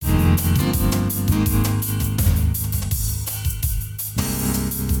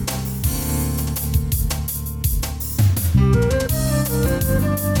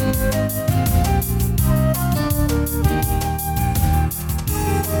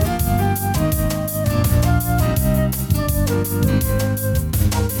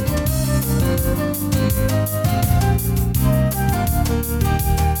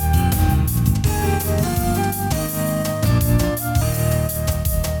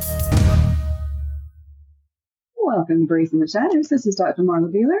Welcome to Breeze in the Shadows. This is Dr.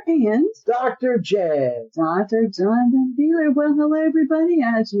 Marla Beeler and Dr. J. Dr. Jonathan Beeler. Well, hello, everybody.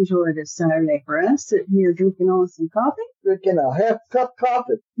 As usual, it is Saturday for us. Sitting here drinking on some coffee. Drinking a half-cup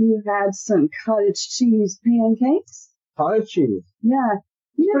coffee. You had some cottage cheese pancakes. Cottage cheese. Yeah.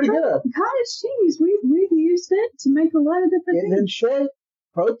 Pretty good. Cottage cheese, we've used it to make a lot of different Getting in things. shape.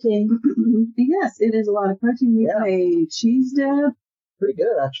 Protein. Yes, it is a lot of protein. We've made cheese dip. Pretty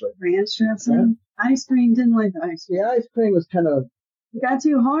good, actually. Ranch dressing. Ice cream. Didn't like the ice cream. The ice cream was kind of... It got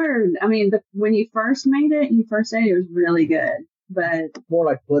too hard. I mean, when you first made it, you first ate it, it was really good. But more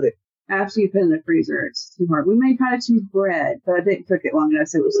like pudding. after you put it in the freezer, it's too hard. We made cottage cheese bread, but I didn't cook it long enough,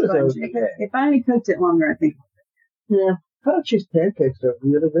 so it was spongy. Okay. If I had cooked it longer, I think. Yeah. Cottage cheese pancakes are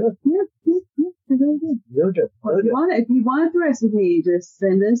really good. Yeah, they're really good. Really good. Well, if you want the recipe, just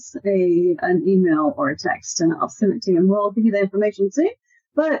send us an email or a text, and I'll send it to you, and we'll give you the information soon.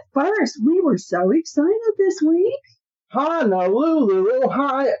 But first, we were so excited this week. Honolulu,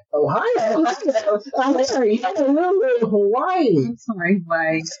 Ohio. Honolulu, Hawaii. I'm sorry,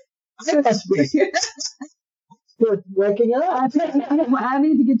 Hawaii. Good waking up. I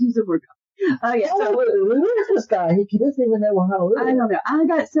need to get you some work. Oh, yeah. So, who is this guy? He doesn't even know Honolulu. I don't know. I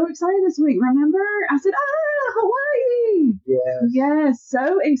got so excited this week, remember? I said, Hawaii. Yes,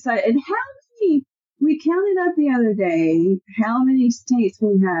 so excited. And how many, we counted up the other day how many states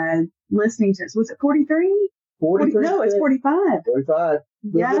we had listening to us. Was it 43? 43? No, it's 45. 45.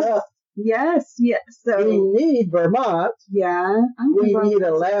 Yes. So we need Vermont. Yeah. We need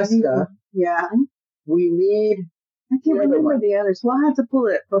Alaska. Yeah. We need... I can't remember the others. We'll have to pull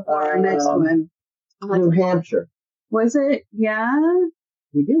it before our next one. New Hampshire. Was it? Yeah.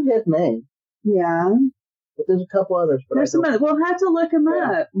 We do have Maine. Yeah. But there's a couple others. But there's some others. We'll have to look them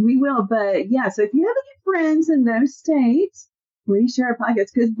up. We will. But yeah, so if you have any friends in those states, please share our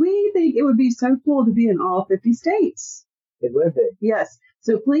podcast because we think it would be so cool to be in all 50 states. It would be. Yes.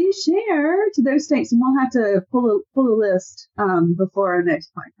 So please share to those states, and we'll have to pull a list before our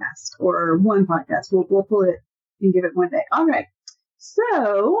next podcast or one podcast. We'll pull it and give it one day. All right.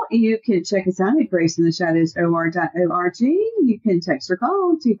 So you can check us out at graceintheshadowsor.org. You can text or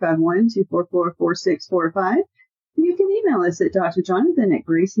call 251-244-4645. You can email us at drjonathan at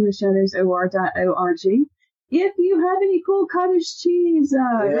graceintheshadowsor.org. If you have any cool cottage cheese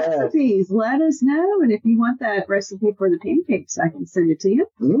recipes, let us know. And if you want that recipe for the pancakes, I can send it to you.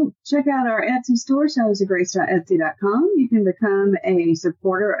 Check out our Etsy store, shadowsofgrace.etsy.com. You can become a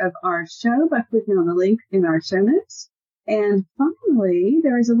supporter of our show by clicking on the link in our show notes. And finally,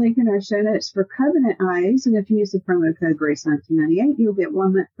 there is a link in our show notes for Covenant Eyes. And if you use the promo code GRACE1998, you'll get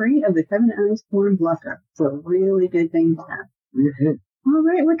 1 month free of the Covenant Eyes Corn Blocker. It's a really good thing to have. Mm-hmm. All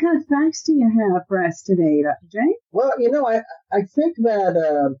right, what kind of facts do you have for us today, Dr. J? Well, I think that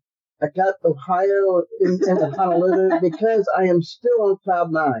I got Ohio into Honolulu because I am still on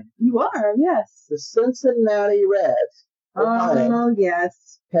cloud 9. You are, yes. The Cincinnati Reds, Ohio,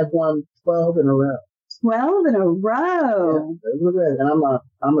 yes, have won 12 in a row. 12 in a row. Yeah, those are good. And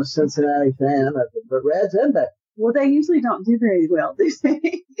I'm a Cincinnati fan of the Reds and that. Well, they usually don't do very well, do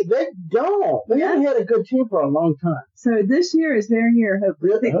they? They don't. They haven't had a good team for a long time. So this year is their year,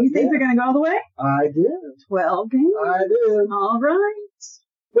 hopefully. You think they're going to go all the way? I do. 12 games? I do. All right.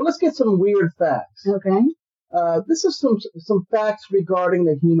 Well, let's get some weird facts. Okay. This is some facts regarding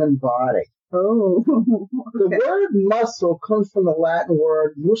the human body. Oh. Okay. The word muscle comes from the Latin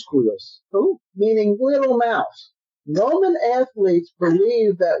word musculus, meaning little mouse. Roman athletes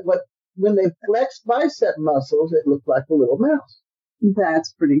believe that when they flex bicep muscles, it looked like a little mouse.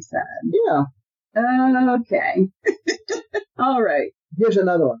 That's pretty sad. Yeah. Okay. All right. Here's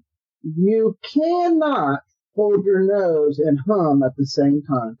another one. You cannot hold your nose and hum at the same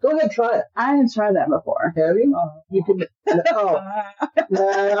time. Go ahead, try it. I have tried that before. Have you? You can.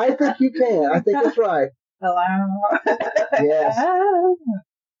 I think you can. I think that's right. Hello. Yes.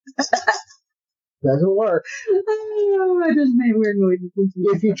 Doesn't work. Oh, I just made weird noises.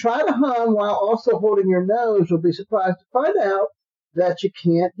 If you try to hum while also holding your nose, you'll be surprised to find out that you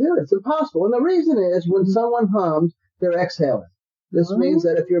can't do it. It's impossible. And the reason is when someone hums, they're exhaling. This means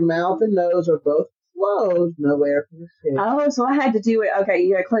that if your mouth and nose are both closed, no air can escape. Oh, so I had to do it. Okay,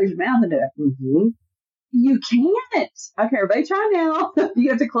 you got to close your mouth and do it. Mm-hmm. You can't. Okay, everybody try now. You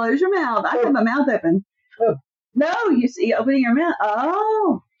have to close your mouth. I have my mouth open. Oh. No, you see, opening your mouth.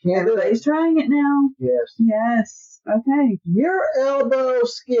 Oh. Everybody's trying it now. Yes. Yes. Okay. Your elbow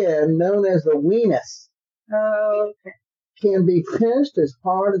skin, known as the weenus, can be pinched as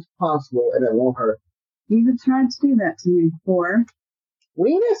hard as possible and it won't hurt. You've tried to do that to me before.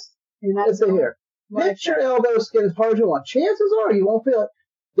 Weenus? Let's see here. Pinch your elbow skin as hard as you want. Chances are you won't feel it.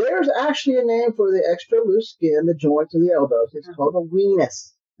 There's actually a name for the extra loose skin, the joint to the elbows. It's called a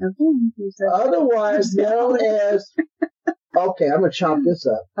weenus. Okay. Otherwise known as, okay, I'm going to chop this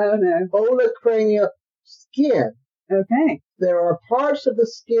up. Oh, no. Olecranial skin. Okay. There are parts of the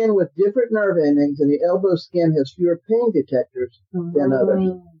skin with different nerve endings, and the elbow skin has fewer pain detectors than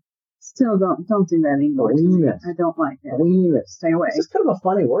others. Still, don't do that anymore. I don't like it. Weenus. Stay away. This is kind of a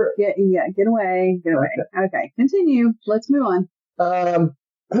funny word. Yeah, get away. Okay, continue. Let's move on.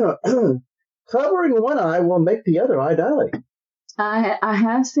 Covering one eye will make the other eye dilate. I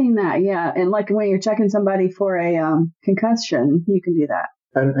have seen that, yeah. And like when you're checking somebody for a concussion, you can do that.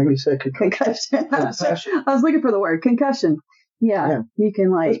 And you said concussion. I was looking for the word concussion. Yeah. You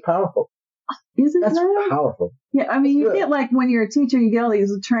can like. It's powerful. Is it? That's powerful. Yeah, I mean, you get like when you're a teacher, you get all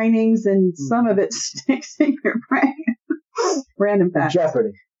these trainings, and some of it sticks in your brain. Random facts.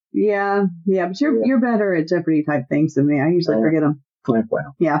 Jeopardy. Yeah, but you're better at Jeopardy type things than me. I usually forget them.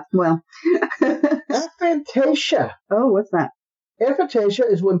 Well. Yeah, well. Aphantasia. Oh, what's that?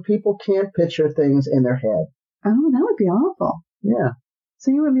 Aphantasia is when people can't picture things in their head. Oh, that would be awful. Yeah.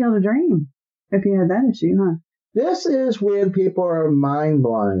 So you wouldn't be able to dream if you had that issue, huh? This is when people are mind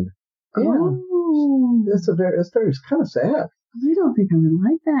blind. Yeah. Oh. It's very kind of sad. I don't think I would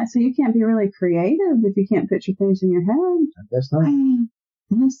like that. So you can't be really creative if you can't picture things in your head. I guess not.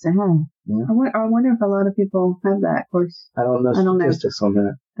 That's sad. Yeah. I wonder if a lot of people have that. Of course, I don't know statistics on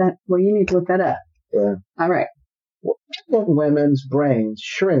that. Well, you need to look that up. Yeah. All right. Women's brains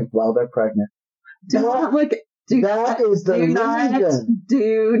shrink while they're pregnant. Do not look. That is the reason.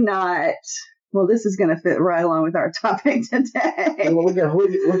 Do not. Well, this is going to fit right along with our topic today. Well, we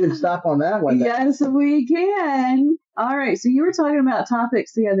can stop on that one. Yes, we can. All right. So you were talking about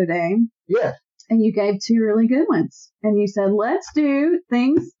topics the other day. Yes. And you gave two really good ones. And you said, let's do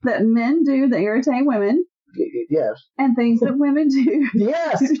things that men do that irritate women. Yes. And things that women do.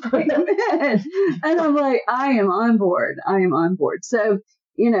 Yes. Men. And I'm like, I am on board. So,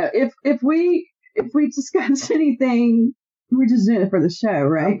 if we discuss anything, we're just doing it for the show,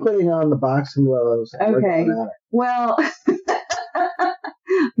 right? I'm putting on the boxing gloves. Okay. Well, I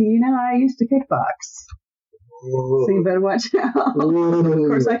used to kickbox. So you better watch out. Of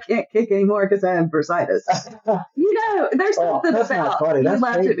course, I can't kick anymore because I have bursitis. There's something that's about. Not funny. You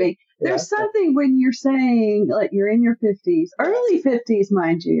laughed at me. There's something when you're saying, like, you're in your 50s, early 50s,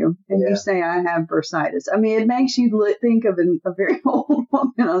 mind you, and you say, I have bursitis. I mean, it makes you think of a very old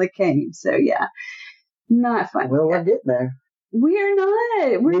woman on a cane. So, yeah, not fun. Well, we're getting there. We are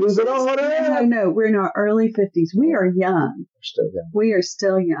not. We're in our early 50s. We are young. We're still young. We are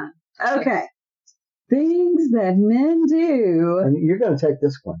still young. Okay. Things that men do. And you're going to take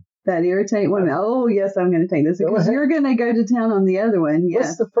this one. That irritate women. Oh, yes, I'm going to take this because you're going to go to town on the other one. Yes.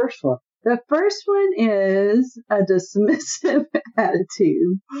 What's the first one? The first one is a dismissive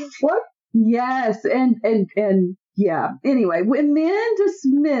attitude. What? Yes. And yeah. Anyway, when men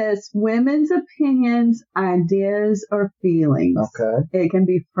dismiss women's opinions, ideas, or feelings, it can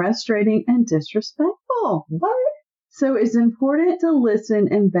be frustrating and disrespectful. What? So it's important to listen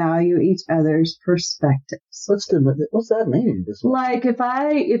and value each other's perspectives. What's that mean? Like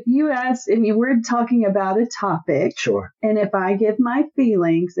if you ask, we're talking about a topic. Sure. And if I give my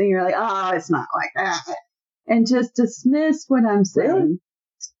feelings and you're like, oh, it's not like that. And just dismiss what I'm saying,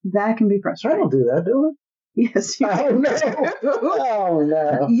 that can be frustrating. I don't do that, do I? Yes, you do. Oh,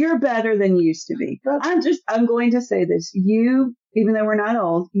 no. You're better than you used to be. I'm going to say this. You, even though we're not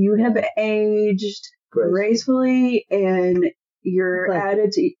old, you have aged gracefully, and your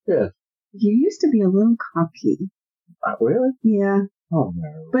attitude. Yeah. You used to be a little cocky. Really? Yeah. Oh,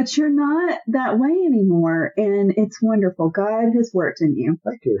 no. But you're not that way anymore, and it's wonderful. God has worked in you.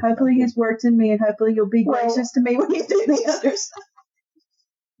 Thank you. Hopefully He's worked in me, and hopefully you'll be gracious to me when you do the other stuff.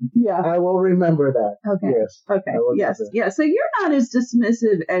 Yeah. I will remember that. Okay. Yes. Okay. Yes. Yeah. So you're not as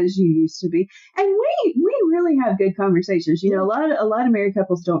dismissive as you used to be. And we really have good conversations. A lot of married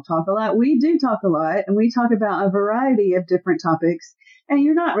couples don't talk a lot. We do talk a lot, and we talk about a variety of different topics, and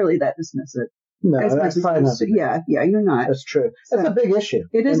you're not really that dismissive. No, that's probably not. Yeah, you're not. That's true. That's a big issue.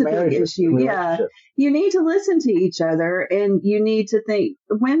 It is a big issue. Yeah. You need to listen to each other, and you need to think.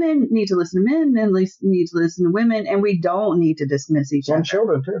 Women need to listen to men. Men need to listen to women, and we don't need to dismiss each other. And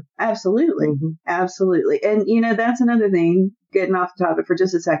children too. Absolutely. Mm-hmm. Absolutely. And that's another thing. Getting off the topic for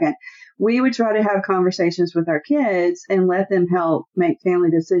just a second. We would try to have conversations with our kids and let them help make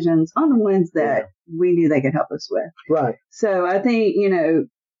family decisions on the ones that we knew they could help us with. Right. So I think,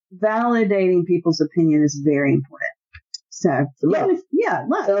 validating people's opinion is very important. So, love.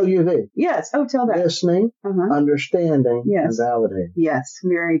 LUV. Yes. Oh, tell that. Listening, understanding, and validating. Yes.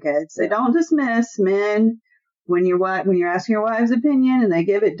 Very good. So don't dismiss men. when you're asking your wife's opinion and they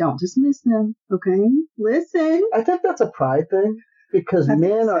give it, don't dismiss them. Okay, listen. I think that's a pride thing because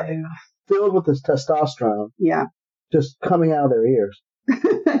men are filled with this testosterone. Yeah, just coming out of their ears.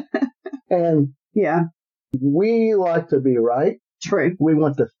 And we like to be right. True. We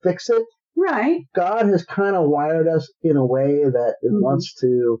want to fix it. Right. God has kind of wired us in a way that it wants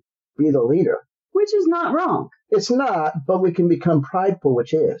to be the leader. Which is not wrong. It's not, but we can become prideful,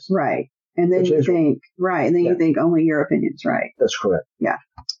 which is. Right. And then you think, you think only your opinion's right. That's correct. Yeah.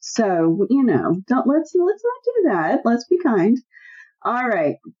 So, let's not do that. Let's be kind. All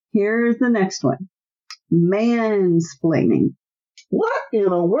right. Here's the next one. Mansplaining. What in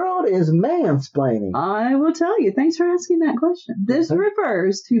the world is mansplaining? I will tell you. Thanks for asking that question. This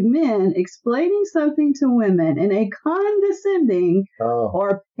refers to men explaining something to women in a condescending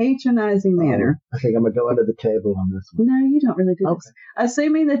or patronizing manner. I think I'm going to go under the table on this one. No, you don't really do this.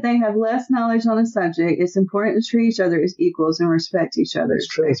 Assuming that they have less knowledge on a subject, it's important to treat each other as equals and respect each other's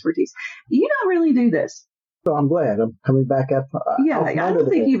expertise. You don't really do this. So I'm glad I'm coming back up. I don't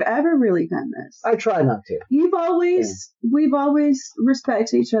think you've ever really done this. I try not to. We've always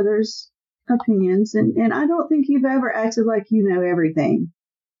respected each other's opinions, and I don't think you've ever acted like you know everything.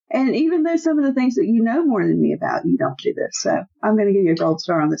 And even though some of the things that you know more than me about, you don't do this. So I'm going to give you a gold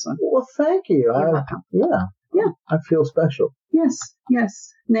star on this one. Well, thank you. Yeah. I feel special. Yes.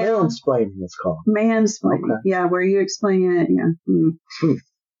 Now, mansplaining it's called. Mansplaining. Okay. Yeah, where you explain it.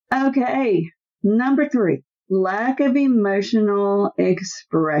 Yeah. Okay. Number 3. Lack of emotional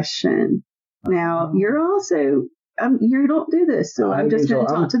expression. Now, you're also, you don't do this, so I'm just going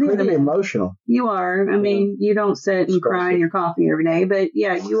to talk to the other. I'm pretty emotional. You are. I mean, you don't sit and cry in your coffee every day, but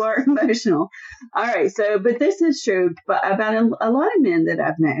yeah, you are emotional. All right, but this is true about a lot of men that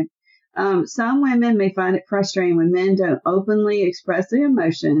I've known. Some women may find it frustrating when men don't openly express their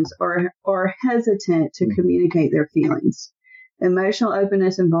emotions or are hesitant to communicate their feelings. Emotional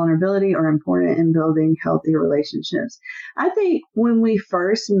openness and vulnerability are important in building healthy relationships. I think when we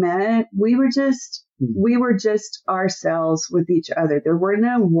first met, we were just ourselves with each other. There were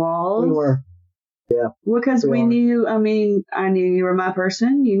no walls. We were. Yeah. Because we knew, I knew you were my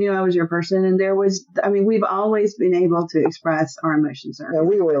person. You knew I was your person. And we've always been able to express our emotions. And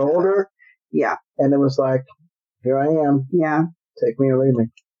we were older. Yeah. And it was like, here I am. Yeah. Take me or leave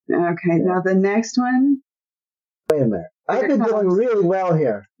me. Okay. Yeah. Now the next one. Wait a minute. I've been doing really well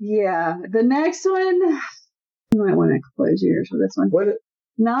here. Yeah. The next one, you might want to close your ears for this one.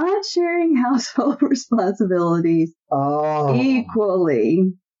 Not sharing household responsibilities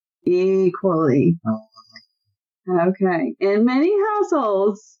equally. Okay. In many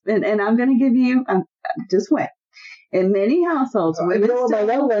households, and I'm going to give you, just wait. In many households, women my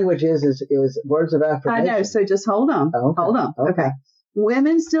love language is words of affirmation. I know, so just hold on. Hold on. Okay.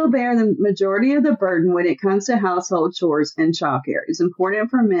 Women still bear the majority of the burden when it comes to household chores and childcare. It's important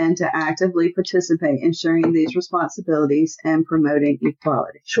for men to actively participate in sharing these responsibilities and promoting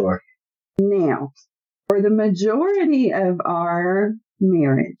equality. Sure. Now, for the majority of our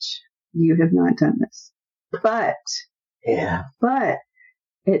marriage, you have not done this. But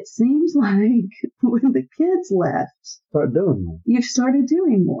it seems like when the kids left, you've started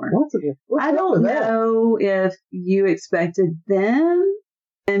doing more. I don't know if you expected them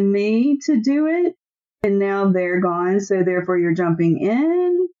and me to do it, and now they're gone, so therefore you're jumping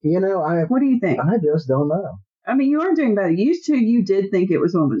in. What do you think? I just don't know. You are doing better. You did think it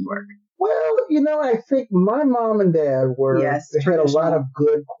was woman's work. Well, I think my mom and dad had a lot of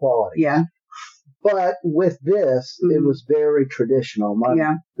good qualities. Yeah. But with this, it was very traditional.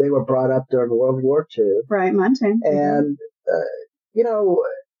 They were brought up during World War II. Right, mine too. And,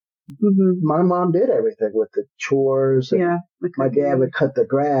 my mom did everything with the chores. And my dad would cut the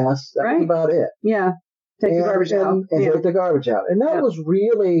grass. That was about it. Yeah. Take the garbage out. And take the garbage out. And that was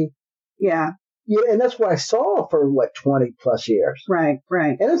really... Yeah. Yeah, and that's what I saw for, 20 plus years. Right.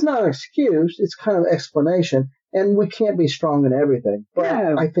 And it's not an excuse. It's kind of explanation. And we can't be strong in everything. But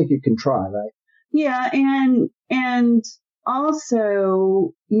I think you can try, right? Yeah, and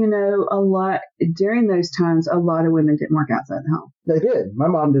also, a lot during those times, a lot of women didn't work outside the home. They did. My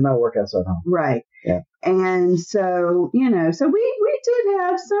mom did not work outside the home. Right. Yeah. And so, so we did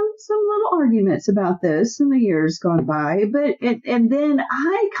have some little arguments about this in the years gone by, but and then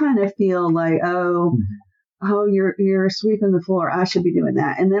I kind of feel like, oh, you're sweeping the floor. I should be doing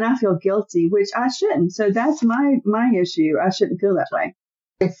that. And then I feel guilty, which I shouldn't. So that's my issue. I shouldn't feel that way.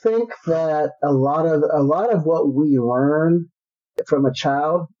 I think that a lot of what we learn from a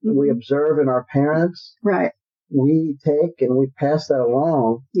child, we observe in our parents, right? We take and we pass that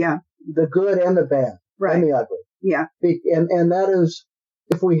along. Yeah, the good and the bad, and the ugly. Yeah, and that is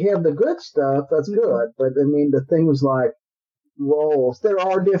if we have the good stuff, that's good. But I mean, the things like roles, there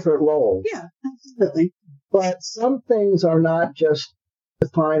are different roles. Yeah, absolutely. But some things are not just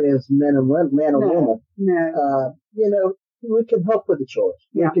defined as men and women, man or woman. No. We can help with the chores.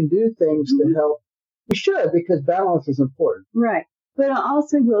 Yeah. We can do things to help. We should, because balance is important. Right. But I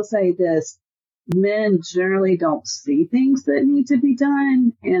also will say this. Men generally don't see things that need to be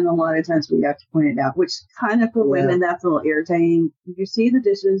done, and a lot of times we have to point it out, which kind of for women, that's a little irritating. You see the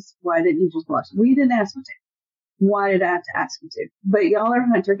dishes, why didn't you just wash them? We didn't ask you to. Why did I have to ask you to? But y'all are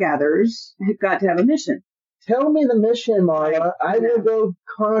hunter-gatherers who've got to have a mission. Tell me the mission, Marla. I will go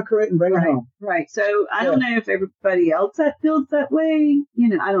conquer it and bring it home. Right. So I don't know if everybody else that feels that way.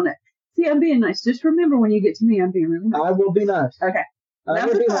 I don't know. See, I'm being nice. Just remember when you get to me, I'm being really nice. I will be nice. Okay.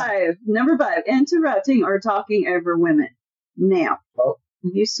 Number five, interrupting or talking over women. Now,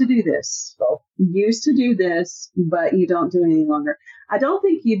 you used to do this. But you don't do it any longer. I don't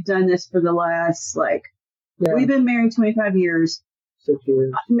think you've done this for the last, we've been married 25 years. 6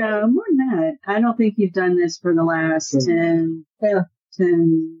 years. No, more than that. I don't think you've done this for the last 10 to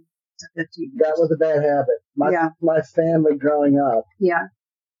 15 years. That was a bad habit. My family growing up. Yeah.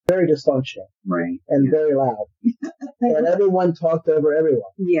 Very dysfunctional. Right. And very loud. And everyone talked over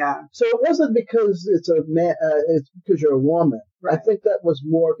everyone. Yeah. So it wasn't because it's because you're a woman. Right. I think that was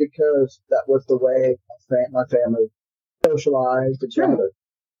more because that was the way my family socialized each other.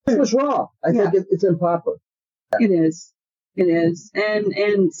 It was wrong. I think it's improper. It is.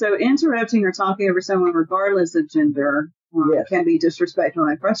 And so interrupting or talking over someone regardless of gender can be disrespectful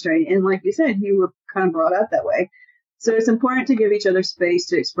and frustrating. And like you said, you were kind of brought up that way. So it's important to give each other space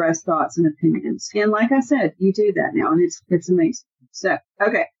to express thoughts and opinions. And like I said, you do that now, and it's amazing. So,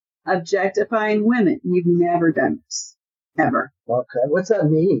 okay, objectifying women. You've never done this, ever. Okay, what's that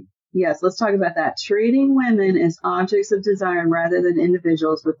mean? Yes, let's talk about that. Treating women as objects of desire rather than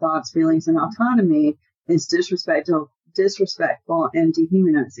individuals with thoughts, feelings, and autonomy is disrespectful and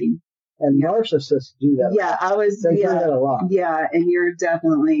dehumanizing. And narcissists do that. Yeah, They do that a lot. Yeah, and you're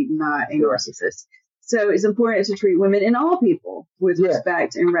definitely not a narcissist. So it's important to treat women and all people with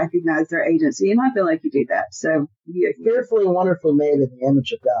respect and recognize their agency. And I feel like you do that. So fearfully and wonderfully made in the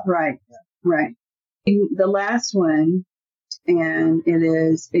image of God. Right. Yeah. Right. And the last one, and it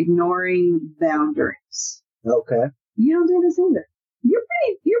is ignoring boundaries. Okay. You don't do this either. You're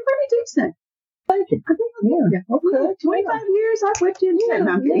pretty decent. Thank you. I think Okay. 25 years, I've whipped you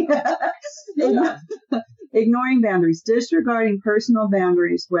in. Ignoring boundaries, disregarding personal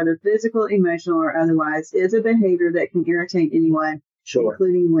boundaries, whether physical, emotional, or otherwise, is a behavior that can irritate anyone,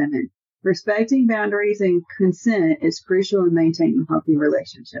 including women. Respecting boundaries and consent is crucial in maintaining healthy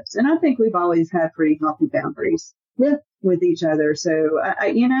relationships. And I think we've always had pretty healthy boundaries with each other. So,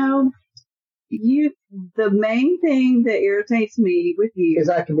 the main thing that irritates me with you is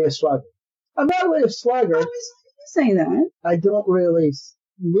I can be a slugger. I'm not really a slugger. You say that. I don't really.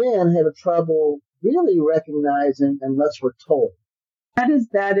 Men have trouble really recognizing unless we're told. That is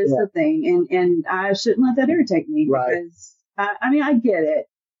the thing, and I shouldn't let that irritate me because I get it.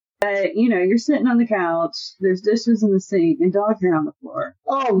 But you're sitting on the couch, there's dishes in the sink, and dog hair on the floor.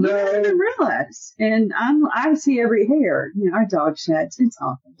 Oh no! You don't even realize, and I see every hair. Our dog sheds. It's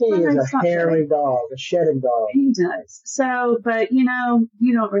awful. He is a hairy dog, a shedding dog. He does. So, but you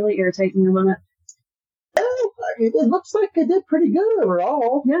don't really irritate me a little bit. It looks like I did pretty good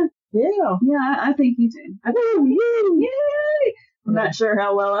overall. Yeah. Yeah, I think you do. Yay! I'm not sure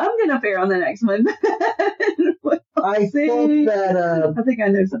how well I'm going to fare on the next one. I think that... I think I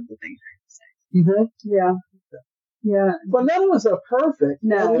know some of the things you're going to say. Yeah. Yeah. Well, none of us are perfect.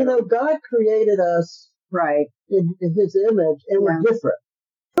 No. And, God created us in His image, and we're different.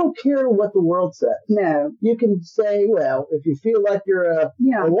 I don't care what the world says. No. You can say, well, if you feel like you're a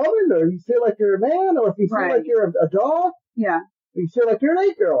woman, or you feel like you're a man, or if you feel like you're a dog, you feel like you're an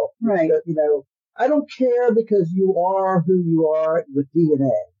 8-year-old. Right. I don't care because you are who you are with DNA.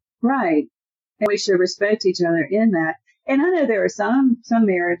 Right. And we should respect each other in that. And I know there are some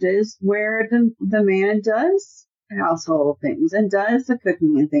marriages where the man does household things and does the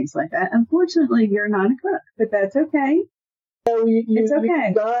cooking and things like that. Unfortunately, you're not a cook, but that's okay. So it's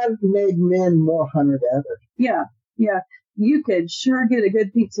okay. God made men more hunter-gatherers. Yeah. You could sure get a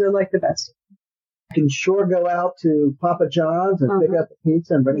good pizza like the best. You can sure go out to Papa John's and pick up a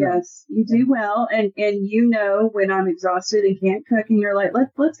pizza and bring it. Yes, you do well. And when I'm exhausted and can't cook, and you're like,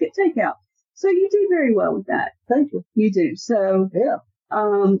 let's get takeout. So you do very well with that. Thank you. You do. So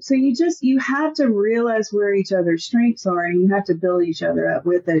so you have to realize where each other's strengths are, and you have to build each other up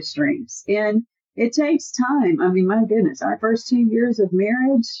with those strengths. And it takes time. I mean, my goodness, our first 2 years of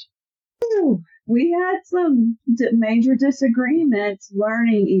marriage, we had some major disagreements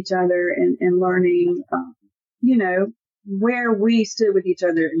learning each other and learning, where we stood with each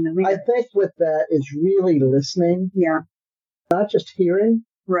other in the I think with that is really listening. Yeah. Not just hearing.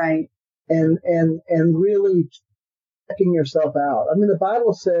 Right. And really checking yourself out. I mean, the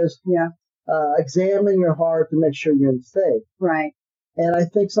Bible says, examine your heart to make sure you're in faith. Right. And I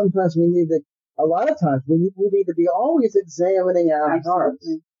think sometimes a lot of times we need to be always examining our hearts.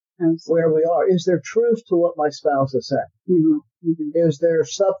 Absolutely. Where we are. Is there truth to what my spouse is saying? Mm-hmm. Mm-hmm. Is there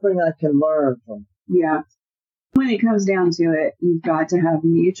something I can learn from it? Yeah. When it comes down to it, you've got to have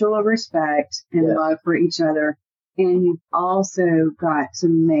mutual respect and love for each other. And you've also got to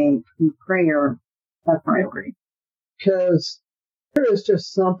make prayer a priority. Because there is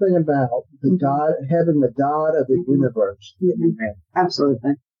just something about the God, heaven, the God of the universe. Mm-hmm.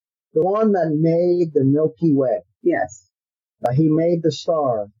 Absolutely. The one that made the Milky Way. Yes. He made the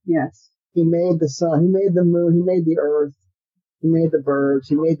star. Yes. He made the sun. He made the moon. He made the earth. He made the birds.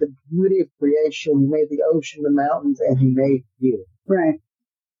 He made the beauty of creation. He made the ocean, the mountains, and he made you. Right.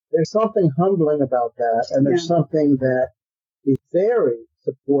 There's something humbling about that, and there's something that is very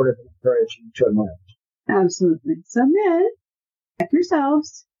supportive and encouraging to a marriage. Absolutely. So men, check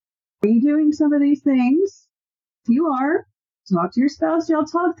yourselves. Are you doing some of these things? If you are, talk to your spouse. Y'all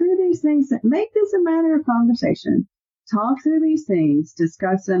talk through these things. Make this a matter of conversation. Talk through these things.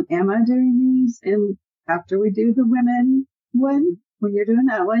 Discuss them. Am I doing these? And after we do the women one, when you're doing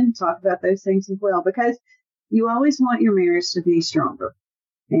that one, talk about those things as well. Because you always want your marriage to be stronger.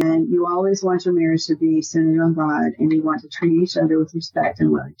 And you always want your marriage to be centered on God. And you want to treat each other with respect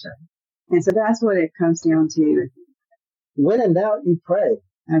and love each other. And so that's what it comes down to. When in doubt, you pray.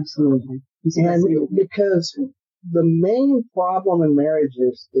 Absolutely. And because the main problem in marriage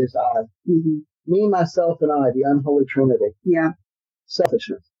is I. Mm-hmm. Me, myself, and I, the unholy trinity. Yeah.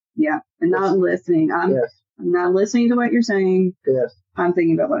 Selfishness. Yeah. And not listening. I'm not listening to what you're saying. Yes. I'm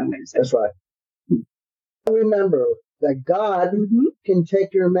thinking about what I'm going to say. That's right. Remember that God can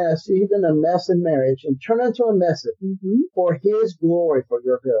take your mess, even a mess in marriage, and turn it into a message for His glory, for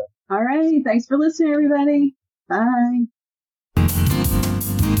your good. All right. Thanks for listening, everybody. Bye.